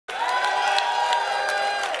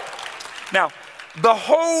Now, the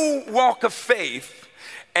whole walk of faith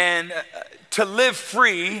and to live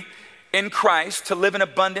free in Christ, to live in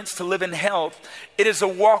abundance, to live in health, it is a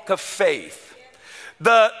walk of faith.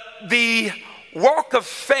 The walk of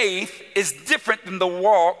faith is different than the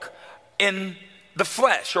walk in the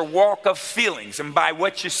flesh or walk of feelings and by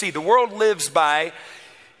what you see. The world lives by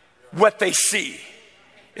what they see.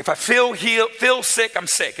 If I feel sick, I'm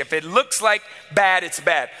sick. If it looks like bad, it's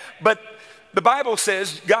bad. But the Bible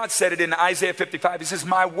says, God said it in Isaiah 55, he says,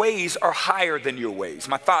 my ways are higher than your ways.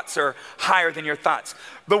 My thoughts are higher than your thoughts.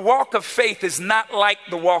 The walk of faith is not like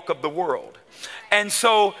the walk of the world. And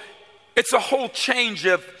so it's a whole change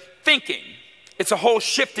of thinking. It's a whole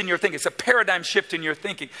shift in your thinking. It's a paradigm shift in your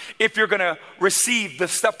thinking if you're going to receive the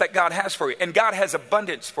stuff that God has for you. And God has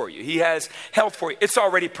abundance for you. He has health for you. It's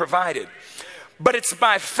already provided. But it's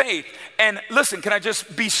by faith. And listen, can I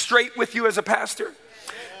just be straight with you as a pastor?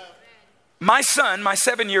 My son, my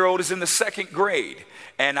 7-year-old, is in the 2nd grade.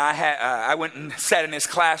 And I went and sat in his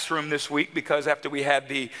classroom this week because after we had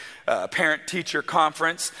the parent-teacher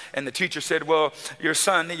conference, and the teacher said, well, your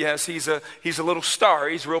son, yes, he's a little star.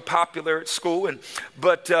 He's real popular at school.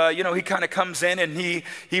 But he kind of comes in and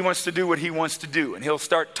he wants to do what he wants to do. And he'll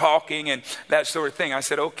start talking and that sort of thing. I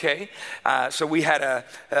said, okay. So we had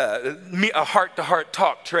a heart-to-heart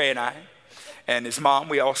talk, Trey and I. And his mom,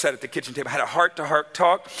 we all sat at the kitchen table, had a heart-to-heart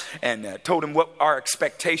talk and told him what our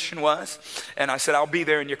expectation was. And I said, I'll be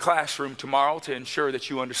there in your classroom tomorrow to ensure that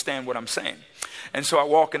you understand what I'm saying. And so I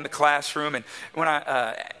walk in the classroom, and when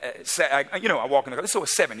I walk in the classroom,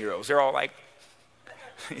 so 7-year-olds, they're all like,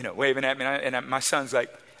 waving at me. And my son's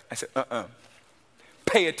like, I said,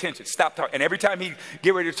 pay attention, stop talking. And every time he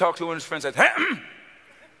get ready to talk to one of his friends, I said,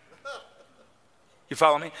 you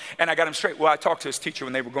follow me? And I got him straight. Well, I talked to his teacher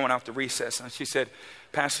when they were going out to recess. And she said,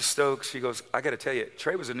 Pastor Stokes, she goes, I got to tell you,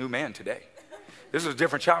 Trey was a new man today. This was a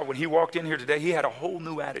different child. When he walked in here today, he had a whole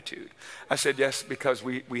new attitude. I said, yes, because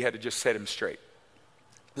we had to just set him straight.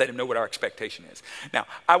 Let him know what our expectation is. Now,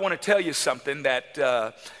 I want to tell you something that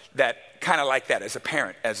kind of like that as a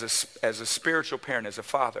parent, as a spiritual parent, as a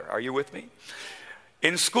father. Are you with me?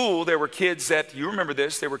 In school, there were kids that, you remember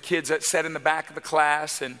this, there were kids that sat in the back of the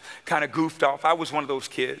class and kind of goofed off. I was one of those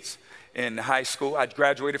kids in high school. I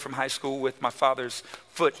graduated from high school with my father's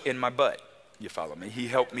foot in my butt. You follow me? He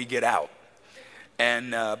helped me get out.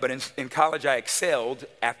 But in college, I excelled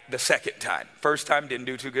at the second time. First time, didn't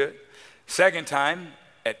do too good. Second time,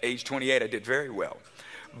 at age 28, I did very well.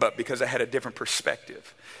 But because I had a different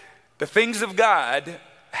perspective. The things of God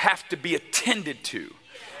have to be attended to.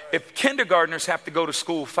 If kindergartners have to go to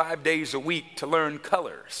school 5 days a week to learn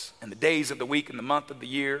colors and the days of the week and the month of the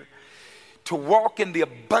year, to walk in the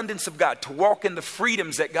abundance of God, to walk in the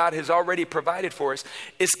freedoms that God has already provided for us,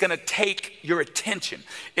 it's going to take your attention.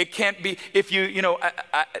 It can't be, if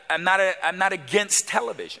I'm not against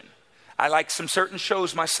television. I like some certain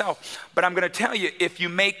shows myself, but I'm going to tell you, if you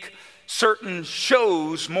make certain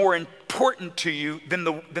shows more important to you than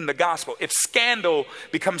the gospel. If scandal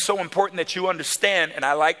becomes so important that you understand, and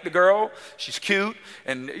I like the girl, she's cute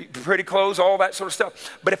and pretty clothes, all that sort of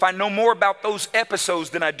stuff. But if I know more about those episodes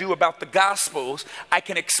than I do about the gospels, I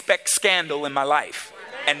can expect scandal in my life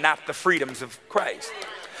and not the freedoms of Christ.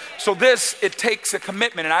 So it takes a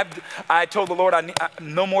commitment. And I told the Lord,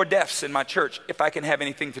 no more deaths in my church if I can have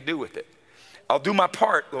anything to do with it. I'll do my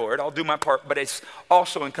part, Lord. I'll do my part. But it's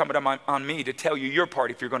also incumbent on me to tell you your part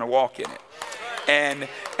if you're going to walk in it. And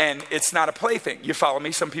it's not a plaything. You follow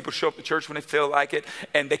me? Some people show up to church when they feel like it,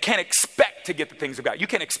 and they can't expect to get the things of God. You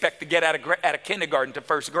can't expect to get out of kindergarten to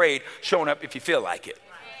first grade showing up if you feel like it.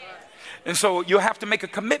 And so you'll have to make a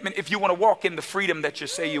commitment if you want to walk in the freedom that you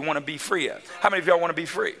say you want to be free of. How many of y'all want to be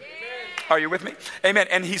free? Are you with me? Amen.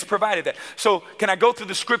 And he's provided that. So can I go through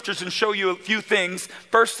the scriptures and show you a few things?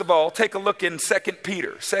 First of all, take a look in 2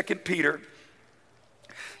 Peter. 2 Peter,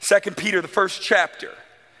 the first chapter.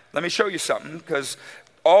 Let me show you something, because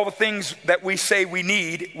all the things that we say we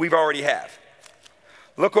need, we've already have.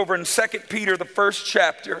 Look over in 2 Peter, the first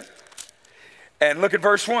chapter, and look at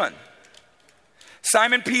verse 1.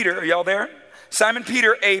 Simon Peter, are y'all there? Simon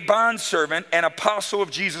Peter, a bondservant and apostle of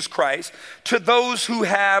Jesus Christ, to those who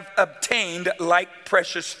have obtained like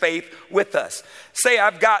precious faith with us. Say,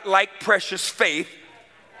 I've got like precious faith.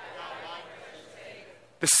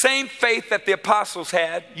 The same faith that the apostles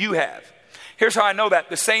had, you have. Here's how I know that.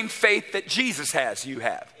 The same faith that Jesus has, you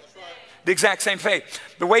have. The exact same faith.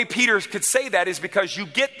 The way Peter could say that is because you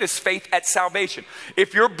get this faith at salvation.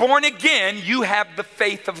 If you're born again, you have the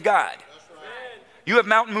faith of God. You have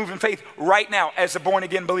mountain moving faith right now as a born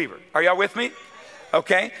again believer. Are y'all with me?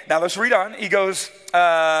 Okay, now let's read on. He goes,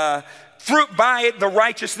 Fruit by the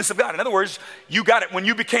righteousness of God. In other words, you got it. When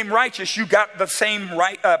you became righteous, you got the same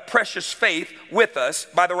precious faith with us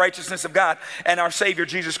by the righteousness of God and our Savior,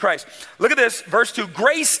 Jesus Christ. Look at this, verse 2.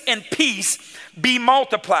 Grace and peace be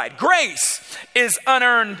multiplied. Grace is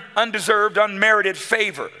unearned, undeserved, unmerited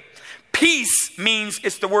favor. Peace means,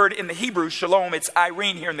 it's the word in the Hebrew, shalom. It's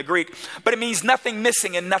Irene here in the Greek. But it means nothing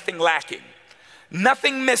missing and nothing lacking.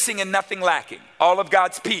 Nothing missing and nothing lacking. All of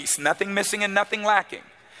God's peace, nothing missing and nothing lacking.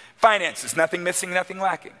 Finances, nothing missing, nothing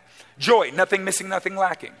lacking. Joy, nothing missing, nothing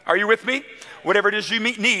lacking. Are you with me? Whatever it is you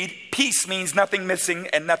need, peace means nothing missing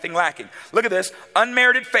and nothing lacking. Look at this.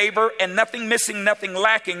 Unmerited favor and nothing missing, nothing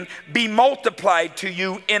lacking be multiplied to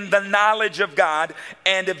you in the knowledge of God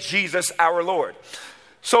and of Jesus our Lord.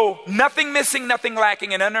 So nothing missing, nothing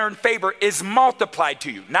lacking, and unearned favor is multiplied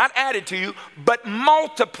to you. Not added to you, but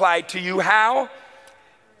multiplied to you. How?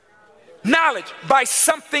 Knowledge. By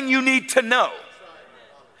something you need to know.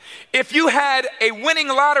 If you had a winning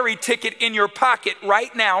lottery ticket in your pocket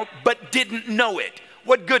right now, but didn't know it,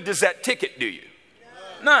 what good does that ticket do you?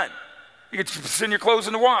 None. You could send your clothes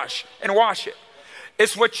in the wash and wash it.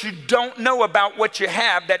 It's what you don't know about what you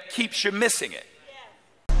have that keeps you missing it.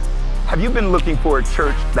 Have you been looking for a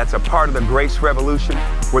church that's a part of the grace revolution,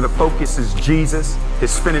 where the focus is Jesus,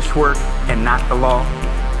 his finished work, and not the law?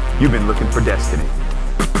 You've been looking for destiny.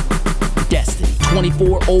 Destiny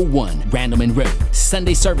 2401 Randleman Road.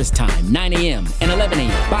 Sunday service time 9 a.m. and 11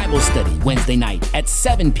 a.m. Bible study Wednesday night at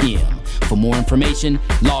 7 p.m. For more information,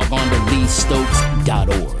 log on to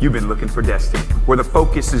leestokes.org. You've been looking for destiny, where the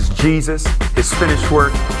focus is Jesus, his finished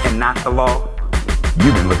work, and not the law.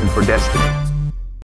 You've been looking for destiny.